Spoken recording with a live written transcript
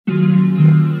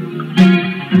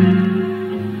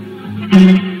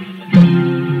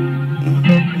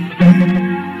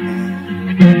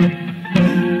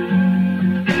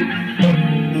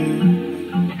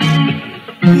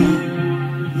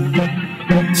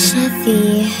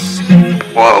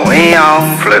What we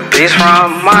on? Flip piece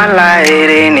from my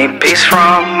lady, need peace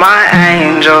from my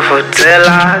angel. Till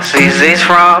I see Z's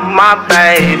from my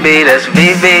baby. That's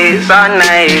VV's our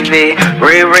Navy.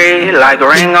 Riri like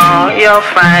ring on your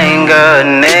finger.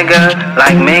 Nigga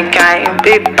like me can't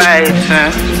be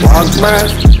patient. Walk back,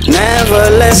 never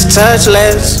less, touch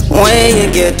less. When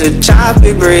you get to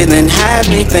choppy breathing, have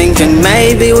me thinking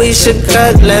maybe we should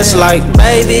cut less. Like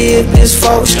baby, if it's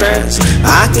folk stress,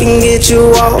 I can get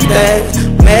you off that.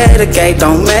 Medicate,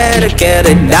 don't medicate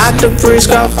it. Doctor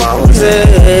prescribe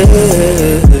it.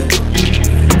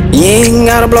 You ain't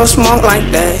gotta blow smoke like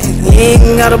that. You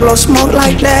ain't gotta blow smoke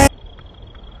like that.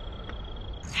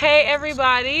 Hey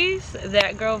everybody's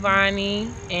that girl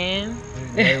Vonnii and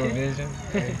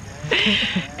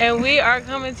and we are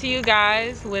coming to you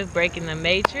guys with Breaking the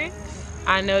Matrix.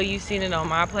 I know you've seen it on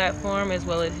my platform as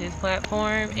well as his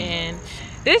platform, and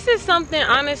this is something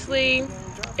honestly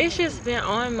it's just been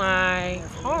on my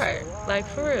heart, like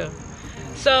for real.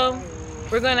 So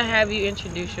we're gonna have you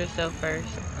introduce yourself first.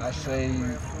 I say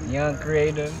young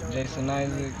creator, Jason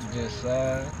Isaac, just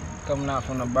coming out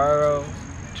from the borough,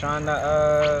 trying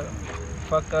to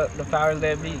fuck up the powers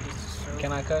that be.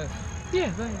 Can I cuss? Yeah,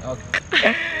 go ahead.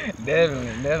 Okay.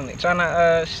 definitely. Trying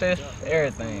to shift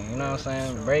everything, you know what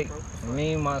I'm saying? Break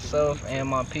me, myself, and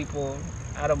my people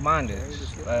out of bondage.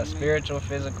 Spiritual,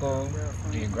 physical,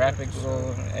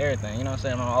 geographical, everything, you know what I'm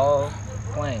saying? On all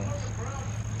planes.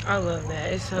 I love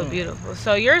that. It's so beautiful.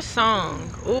 So your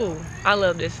song, ooh, I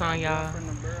love this song, y'all.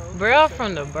 Bro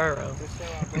from the Borough.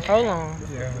 Hold on.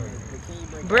 Yeah.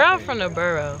 Bro from the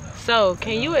Borough. So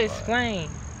can you explain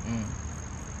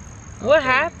what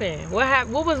happened?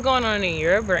 What was going on in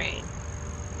your brain,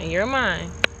 in your mind,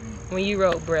 when you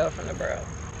wrote Bro from the Borough?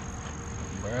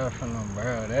 Bro from the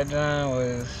Borough. That John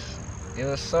was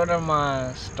sort of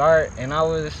my start, and I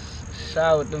was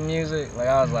shy with the music. Like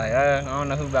I was like, I don't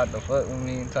know who about to fuck with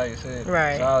me type shit.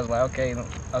 Right. So I was like, okay,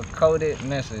 a coded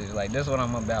message, like this is what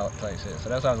I'm about type shit. So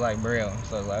that's why I was like, Braille.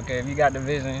 So I was like, okay, if you got the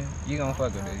vision, you gonna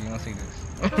fuck with this, you gonna see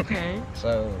this. Okay.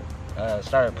 So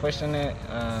started pushing it,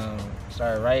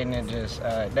 started writing it just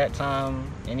at that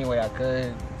time any way I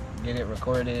could, get it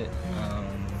recorded,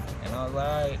 and I was like,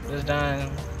 alright, this done.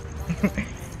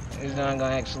 This done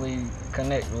gonna actually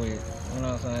connect with, you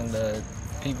know what I'm saying, the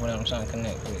people that I'm trying to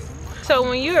connect with. So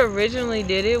when you originally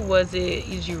did it,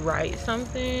 did you write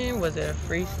something? Was it a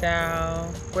freestyle?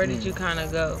 Where did you kind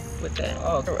of go with that?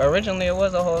 Oh, originally it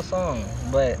was a whole song,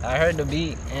 but I heard the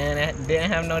beat and it didn't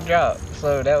have no drop.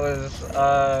 So that was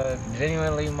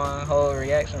genuinely my whole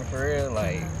reaction for real.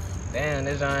 Like, damn,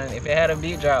 this John, if it had a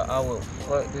beat drop, I would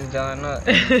fuck this John up.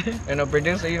 And the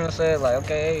producer even said, like,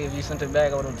 okay, hey, if you sent it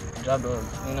back, I would have dropped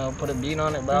a, put a beat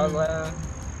on it. But I was like,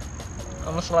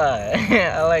 I'ma slide.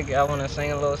 I like it. I want to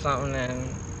sing a little something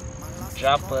and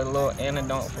drop a little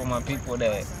antidote for my people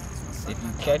that if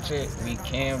you catch it, we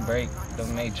can break the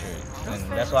matrix.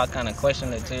 And that's why I kind of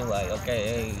questioned it too. Like,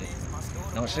 okay, hey,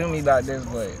 don't shoot me about this,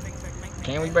 but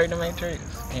can we break the matrix?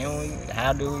 Can we?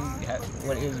 How do we?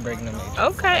 What is breaking the matrix?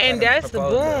 Okay, and that's the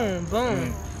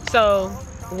boom. So,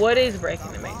 what is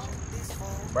breaking the matrix?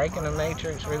 Breaking the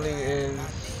matrix really is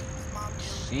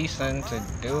ceasing to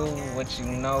do what you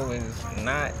know is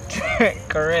not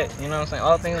correct. You know what I'm saying?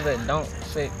 All things that don't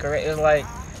sit correct. It's like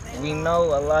we know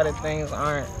a lot of things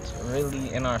aren't really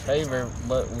in our favor,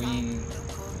 but we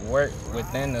work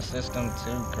within the system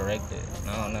to correct it.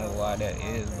 I don't know why that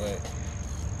is, but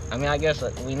I mean, I guess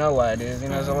we know why it is.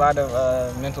 There's a lot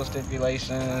of mental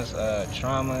stipulations,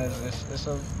 traumas. It's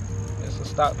a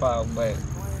stockpile, but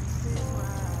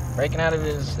breaking out of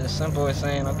it is as simple as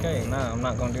saying, okay, nah, I'm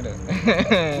not gonna do that.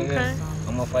 Okay.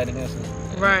 I'm gonna fight against it.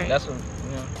 Right. That's what,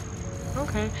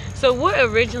 Okay. So what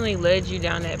originally led you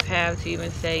down that path to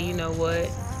even say, you know what,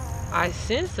 I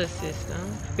sense a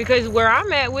system? Because where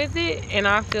I'm at with it, and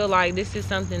I feel like this is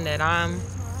something that I'm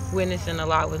witnessing a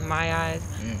lot with my eyes,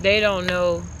 they don't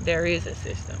know there is a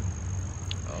system.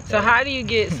 Okay. So how do you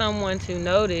get someone to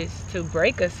notice to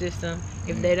break a system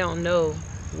if they don't know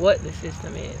what the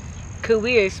system is? Could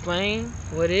we explain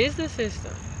what is the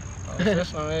system? The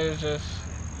system is just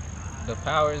the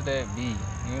powers that be.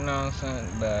 You know what I'm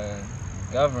saying? The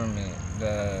government,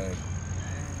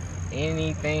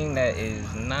 anything that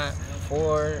is not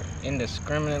for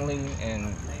indiscriminately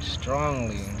and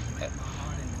strongly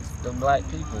the black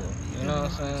people. You know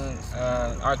what I'm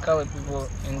saying? Our colored people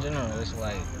in general. It's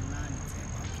like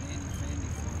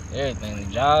everything.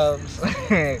 Jobs,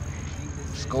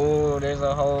 school. There's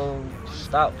a whole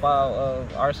stockpile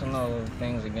of arsenal of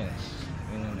things against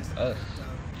us.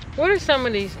 What are some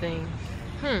of these things?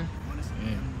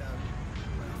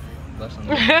 Blessing.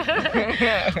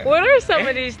 What are some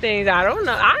of these things? I don't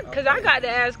know. Because I got to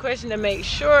ask questions to make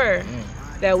sure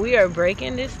that we are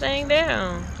breaking this thing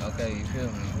down. Okay, you feel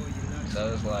me?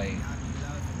 So it's like,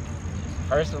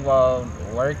 first of all,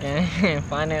 working and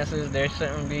finances, there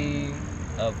shouldn't be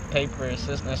a paper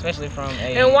system, especially from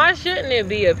a... And why shouldn't it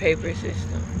be a paper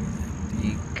system?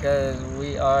 Because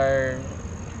we are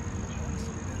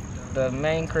the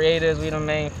main creators, we the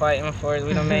main fighting for it,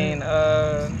 we the main,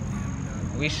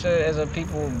 we should as a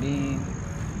people be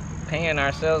paying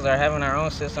ourselves or having our own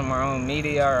system, our own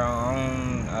media, our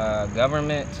own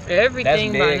government.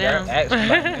 Everything That's big. by now. Actually,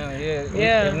 by now, yeah.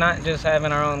 Yeah. If not just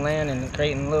having our own land and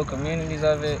creating little communities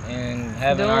of it and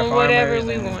having Doing our whatever farmers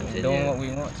we and want to doing do. what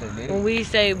we want to do. When we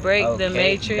say break the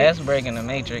matrix. That's breaking the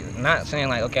matrix. Not saying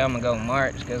like, okay, I'm gonna go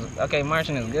march, because okay,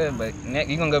 marching is good, but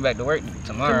you're gonna go back to work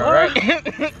tomorrow. Right?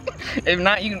 If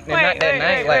not, you. If not that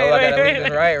night, like, oh, I gotta leave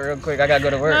this right real quick. I gotta go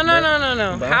to work.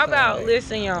 No. But How I'm about, like,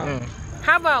 listen, y'all.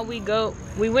 How about we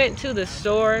went to the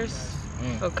stores,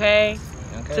 okay,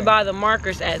 to buy the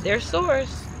markers at their stores.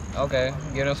 Okay,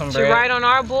 get them some To bread. write on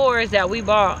our boards that we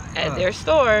bought at their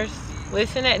stores.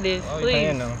 Listen at this, Oh, you please.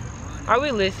 paying them. Are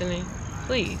we listening?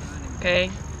 Please,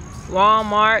 okay.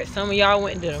 Walmart. Some of y'all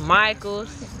went to the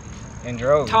Michaels, And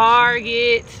drove.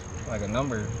 Target. Like a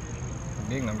number,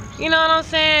 big numbers. You know what I'm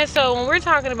saying? So when we're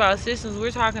talking about systems,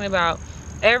 we're talking about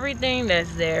everything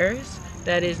that's theirs,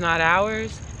 that is not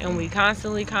ours, and we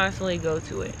constantly go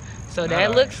to it. So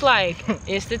that looks like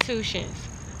institutions.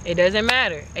 It doesn't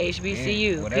matter.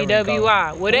 HBCU,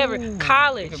 PWI, whatever,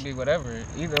 college. It could be whatever,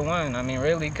 either one. I mean,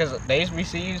 really, because the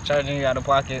HBCU is charging you out of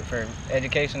pocket for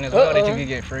education as well that you can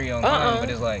get free online.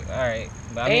 But it's like, all right.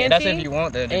 But I mean, that's if you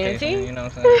want the education, you know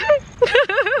what I'm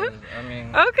saying? I mean.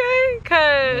 Okay,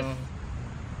 because,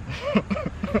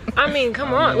 I mean,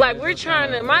 come on. Like, we're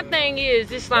trying to, my thing is,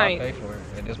 it's like. I'll pay for it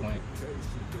at this point.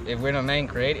 If we're the main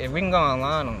creator, if we can go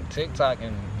online on TikTok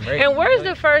and break. And where's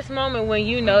the first moment when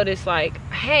you notice, like,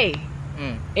 hey,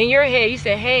 in your head, you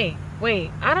said, hey,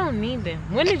 wait, I don't need them.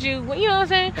 When did you, you know what I'm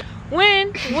saying?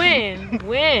 When?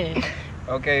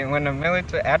 Okay, when the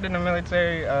military, after the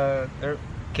military, they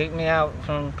kicked me out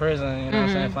from prison, you know what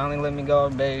I'm saying? Finally let me go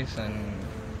off base, and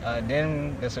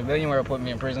then the civilian world put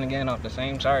me in prison again off the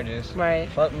same charges. Right.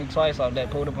 Fucked me twice off that,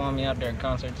 pulled up on me out there,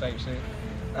 concert type shit.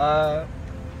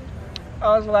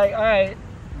 I was like, all right,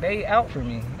 they out for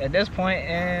me at this point,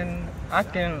 and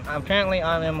apparently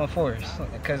I am a force,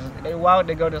 because why would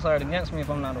they go this hard against me if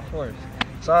I'm not a force?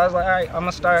 So I was like, all right, I'm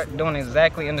gonna start doing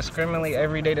exactly indiscriminately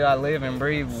every day that I live and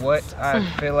breathe what I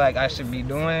feel like I should be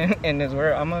doing in this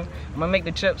world. I'm gonna make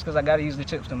the chips, because I gotta use the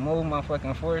chips to move my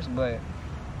fucking force, but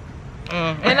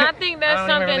and I think that's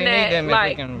something that,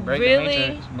 like,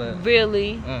 really,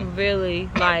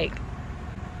 like,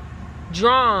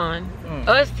 drawn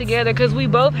us together, because we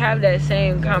both have that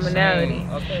same commonality.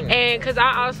 And because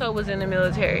I also was in the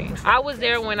military. I was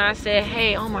there when I said,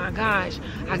 hey, oh my gosh,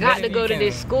 I got to go to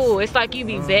this school. It's like you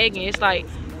be begging. It's like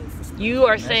you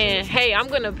are saying, hey, I'm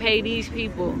gonna pay these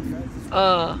people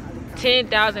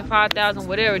 $10,000, $5,000,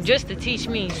 whatever, just to teach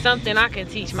me something I can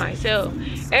teach myself.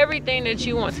 Everything that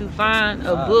you want to find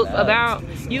a book about,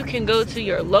 you can go to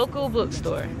your local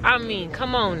bookstore. I mean,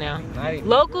 come on now.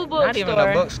 Local bookstore. Not even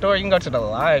a bookstore. You can go to the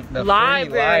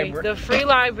free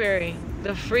library.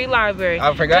 The free library.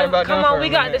 I forgot about that. Come on, we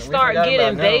got to start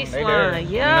getting baseline.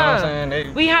 Yeah. You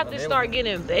know we have to start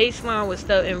getting baseline with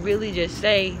stuff and really just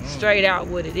say straight out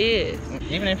what it is.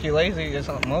 Even if you're lazy, there's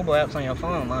some mobile apps on your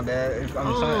phone, my bad.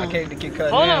 I can't get cut.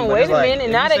 Hold on, wait a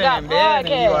minute. Now they got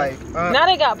podcasts. Now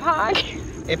they got podcasts.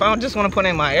 If I just want to put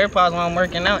in my AirPods while I'm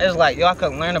working out, it's like, y'all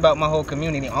could learn about my whole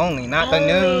community only, not the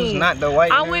news, not the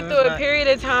white news. I went through a period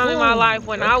of time in my life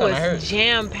when I was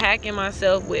jam-packing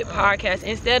myself with podcasts.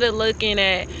 Instead of looking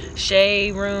at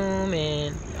Shade Room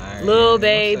and Lil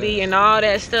Baby and all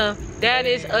that stuff, that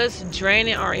is us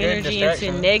draining our energy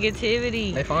into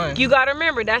negativity. You gotta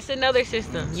remember, that's another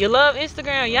system. You love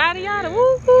Instagram, yada yada,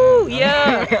 woo woo,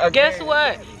 yeah. Guess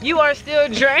what? You are still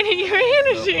draining your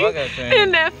energy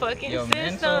in that fucking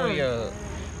system.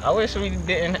 I wish we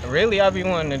didn't. Really, I be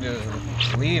wanting to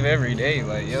just leave every day.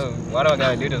 Like, yo, why do I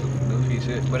gotta do this goofy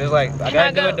shit? But it's like, I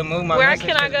gotta do it to move my message.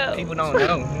 Where can I go? People don't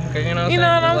know. Cause you know what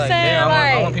I'm saying?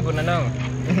 I want people to know.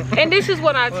 And this is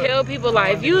what I tell people,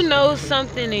 like, if you know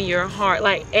something in your heart,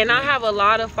 like, and I have a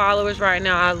lot of followers right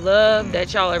now. I love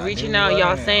that y'all are reaching out,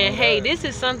 y'all saying, hey, this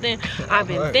is something I've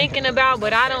been thinking about,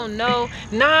 but I don't know.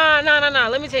 Nah,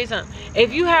 let me tell you something.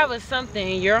 If you have something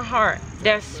in your heart,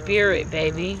 that's spirit,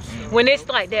 baby. When it's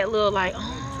like that little, like,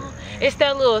 oh, It's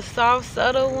that little soft,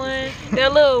 subtle one,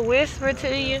 that little whisper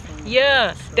to you.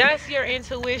 Yeah, that's your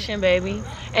intuition, baby.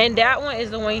 And that one is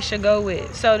the one you should go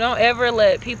with. So don't ever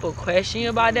let people question you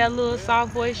about that little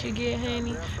soft voice you get,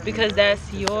 honey, because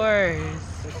that's yours.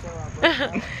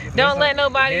 Don't let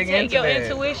nobody take your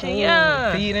intuition. Ooh,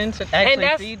 yeah. Feed into,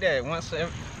 feed that. Once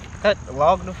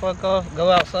log the fuck off,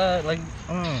 go outside, like,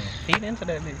 feed into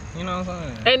that bitch. You know what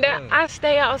I'm saying? And that, I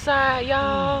stay outside,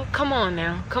 y'all. Come on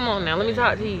now. Let me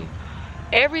talk to you.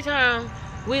 Every time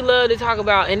we love to talk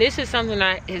about, and this is something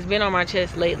that has been on my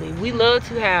chest lately, we love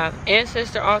to have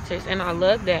ancestor altars, and I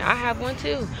love that. I have one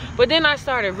too. But then I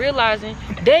started realizing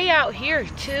they out here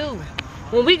too.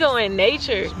 When we go in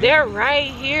nature, they're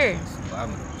right here.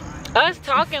 Us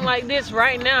talking like this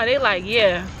right now, they like,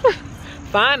 yeah.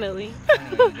 Finally.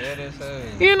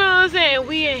 You know what I'm saying?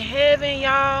 We in heaven,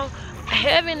 y'all.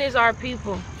 Heaven is our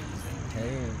people.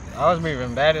 Hey, I was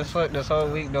breathing bad as fuck this whole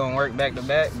week doing work back to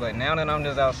back, but now that I'm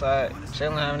just outside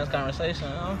chilling, having this conversation,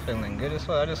 I'm feeling good as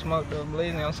fuck. I just smoked a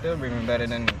bleed and I'm still breathing better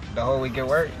than the whole week at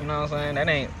work. You know what I'm saying? That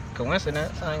ain't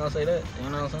coincidence. I ain't gonna say that. You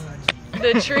know what I'm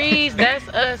saying? The trees, that's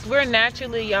us. We're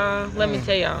naturally, y'all. Let me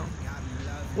tell y'all.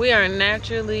 We are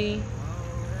naturally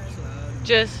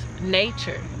just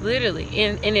nature, literally,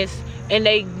 and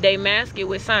they mask it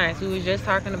with science. We was just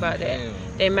talking about that.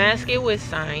 They mask it with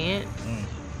science,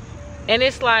 and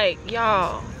it's like,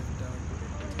 y'all,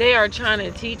 they are trying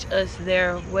to teach us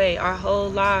their way our whole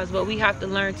lives, but we have to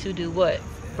learn to do what?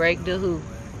 Break the who.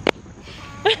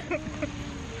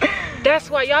 That's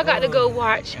why y'all got to go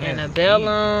watch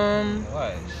Antebellum.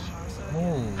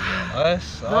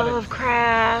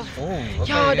 Lovecraft.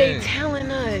 Y'all, they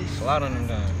telling us. A lot of them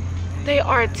done. They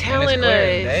are telling us.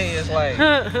 It's like, you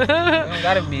don't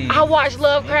gotta be. I watched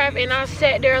Lovecraft and I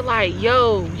sat there like,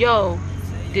 yo,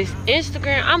 this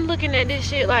Instagram, I'm looking at this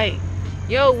shit like,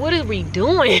 yo, what are we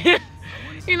doing?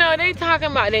 You know, they talking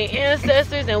about their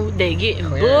ancestors and they getting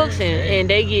books and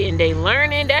they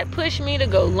learning. That pushed me to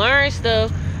go learn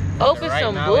stuff. Open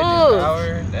some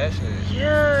books. That shit.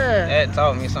 Yeah. That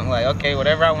taught me something like, okay,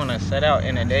 whatever I want to set out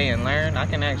in a day and learn, I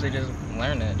can actually just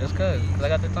learn that just cause I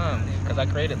got the time, cause I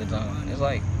created the time. It's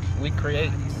like we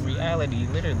create reality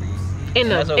literally. In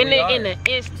the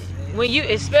instant. When you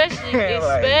especially,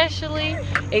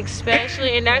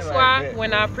 and that's why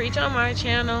when I preach on my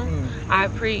channel, I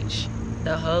preach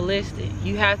the holistic.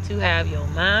 You have to have your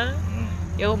mind,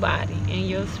 your body, and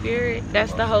your spirit.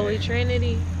 That's the Holy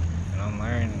Trinity. And I'm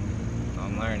learning.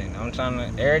 I'm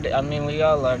trying to, I mean, we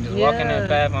all are just walking that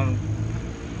path.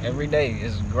 Every day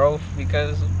is growth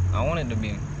because I want it to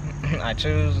be. I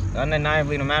choose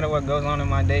undeniably, no matter what goes on in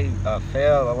my day, a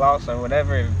fail, a loss, or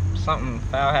whatever, if something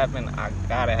foul happened, I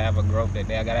gotta have a growth that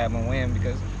day. I gotta have a win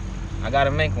because I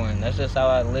gotta make one. That's just how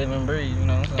I live and breathe, you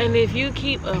know what I'm saying? And if you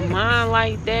keep a mind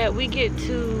like that, we get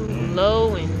too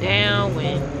low and down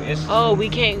when, we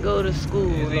can't go to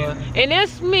school. And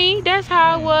that's me. That's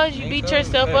how it was. You beat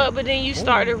yourself up, but then you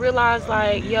start to realize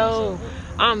like, yo,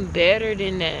 I'm better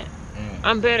than that.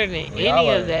 I'm better than any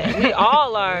of that. We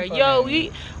all are. Yo,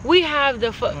 we have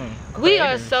the we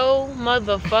are so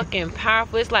motherfucking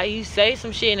powerful. It's like you say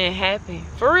some shit and it happen.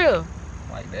 For real.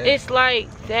 Like that. It's like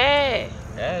that.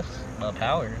 That's a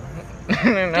power.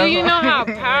 Do you know how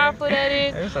powerful that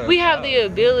is? We have the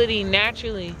ability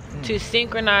naturally to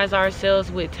synchronize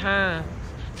ourselves with time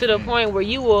to the point where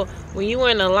you will, when you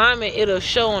in alignment, it'll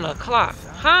show on a clock.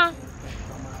 Huh?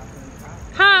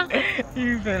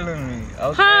 You feeling me?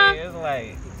 Okay, it's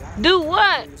like, do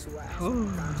what?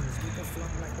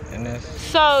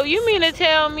 So you mean to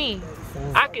tell me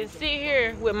I can sit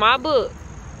here with my book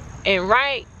and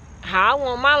write how I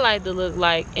want my life to look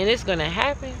like, and it's gonna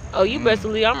happen? Oh, you best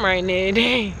believe I'm writing every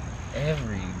day.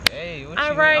 Every day?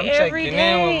 I write every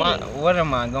day. What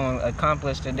am I going to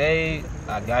accomplish today?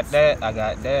 I got that.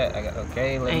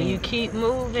 Okay, let me. And you keep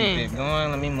moving. Keep it going.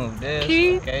 Let me move this.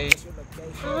 Okay.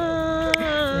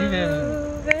 You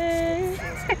moving.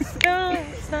 Don't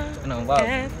stop.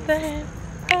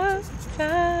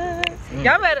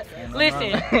 Y'all better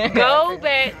listen. Go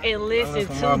back and listen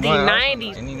to the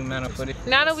 90s.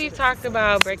 Now that we've talked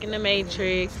about breaking the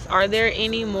matrix, are there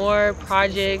any more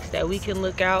projects that we can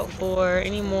look out for?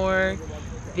 Any more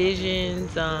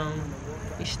visions?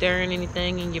 You stirring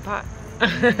anything in your pot?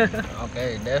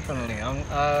 Okay, definitely. I'm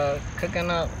cooking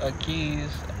up a Keys,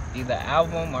 either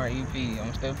album or EP.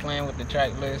 I'm still playing with the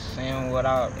track list, seeing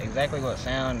exactly what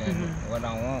sound and what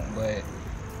I want, but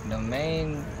the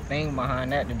main thing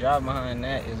behind that, the drive behind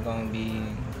that, is gonna be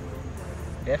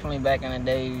definitely back in the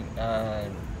day,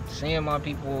 seeing my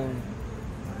people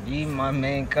be my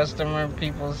main customer.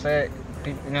 People said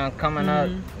people, you know, coming up,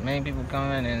 main people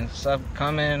coming and stuff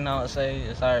coming, I would say,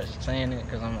 it's hard saying it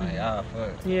because I'm like,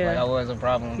 fuck. Yeah. Like, I was a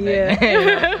problem back Yeah. then. You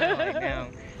know what I'm saying? Like,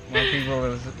 damn, my people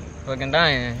was fucking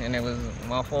dying and it was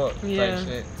my fault type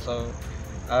shit. So,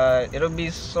 it'll be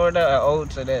sort of an ode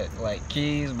to that, like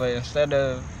keys, but instead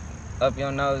of up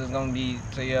your nose, it's gonna be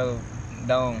to your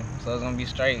dome. So it's gonna be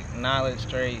straight knowledge,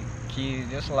 straight keys,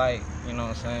 just like, you know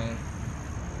what I'm saying,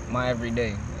 my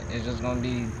everyday. It's just gonna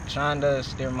be trying to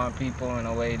steer my people in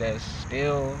a way that's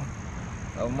still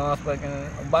a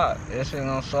motherfucking bop. This shit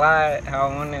gonna slide how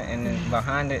I want it, and then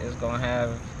behind it is gonna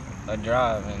have a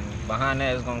drive, and behind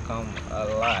that is gonna come a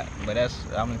lot. But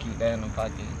I'm gonna keep that in the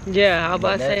pocket. Yeah, I was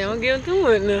about to say, don't give too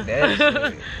much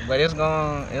now. But it's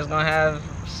gonna have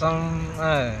some.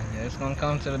 It's gonna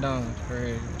come to the dome for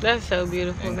real. That's so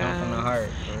beautiful, guys. Come from the heart.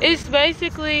 It's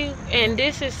basically, and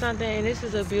this is something, and this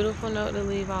is a beautiful note to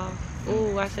leave off.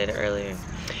 Ooh, I said it earlier.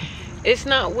 It's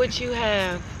not what you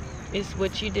have, it's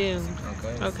what you do.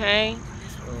 Okay?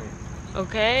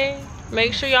 Okay?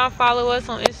 Make sure y'all follow us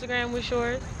on Instagram with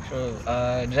yours. True.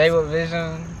 J with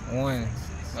Vision 1.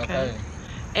 Okay.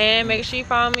 And make sure you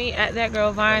follow me at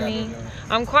thatgirlvonnii.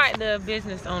 I'm quite the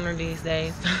business owner these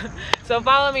days. So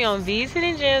follow me on V's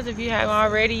Hidden Gems. If you haven't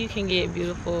already, you can get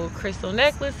beautiful crystal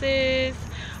necklaces.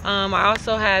 I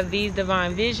also have V's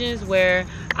Divine Visions, where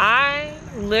I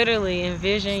literally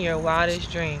envision your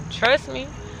wildest dream. Trust me,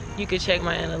 you can check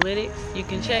my analytics. You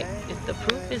can check if the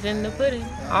proof is in the pudding.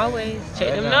 Always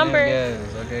check them numbers.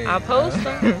 I post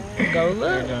them. Go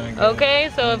look.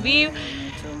 Okay, so if you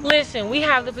listen, we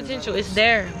have the potential, it's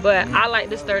there, but I like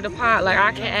to stir the pot. Like,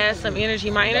 I can add some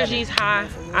energy. My energy is high.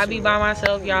 I be by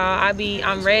myself, y'all.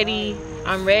 I'm ready.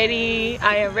 I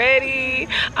am ready.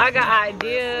 I got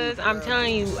ideas. I'm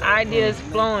telling you, ideas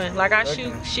flowing. Like, I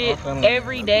shoot shit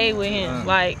every day with him.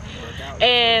 Like,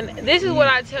 and this is what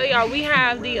I tell y'all, we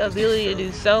have the ability to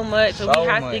do so much, but we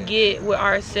have to get with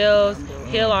ourselves,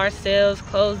 heal ourselves,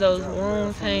 close those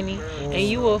wounds, honey, and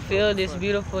you will feel this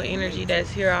beautiful energy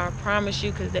that's here. I promise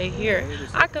you, because they here.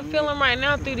 I can feel them right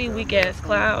now through these weak ass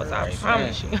clouds. I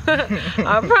promise you.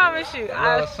 I promise you.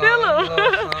 I feel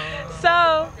them.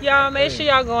 So y'all, make sure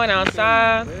y'all going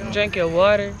outside, drink your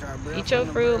water, eat your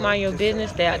fruit, mind your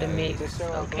business, stay out the mix.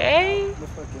 Okay?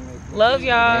 Love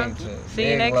y'all. See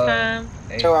you next time.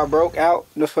 So I broke out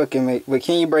the fucking mate. But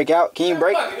can you break out? Can you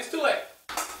break? It's too late.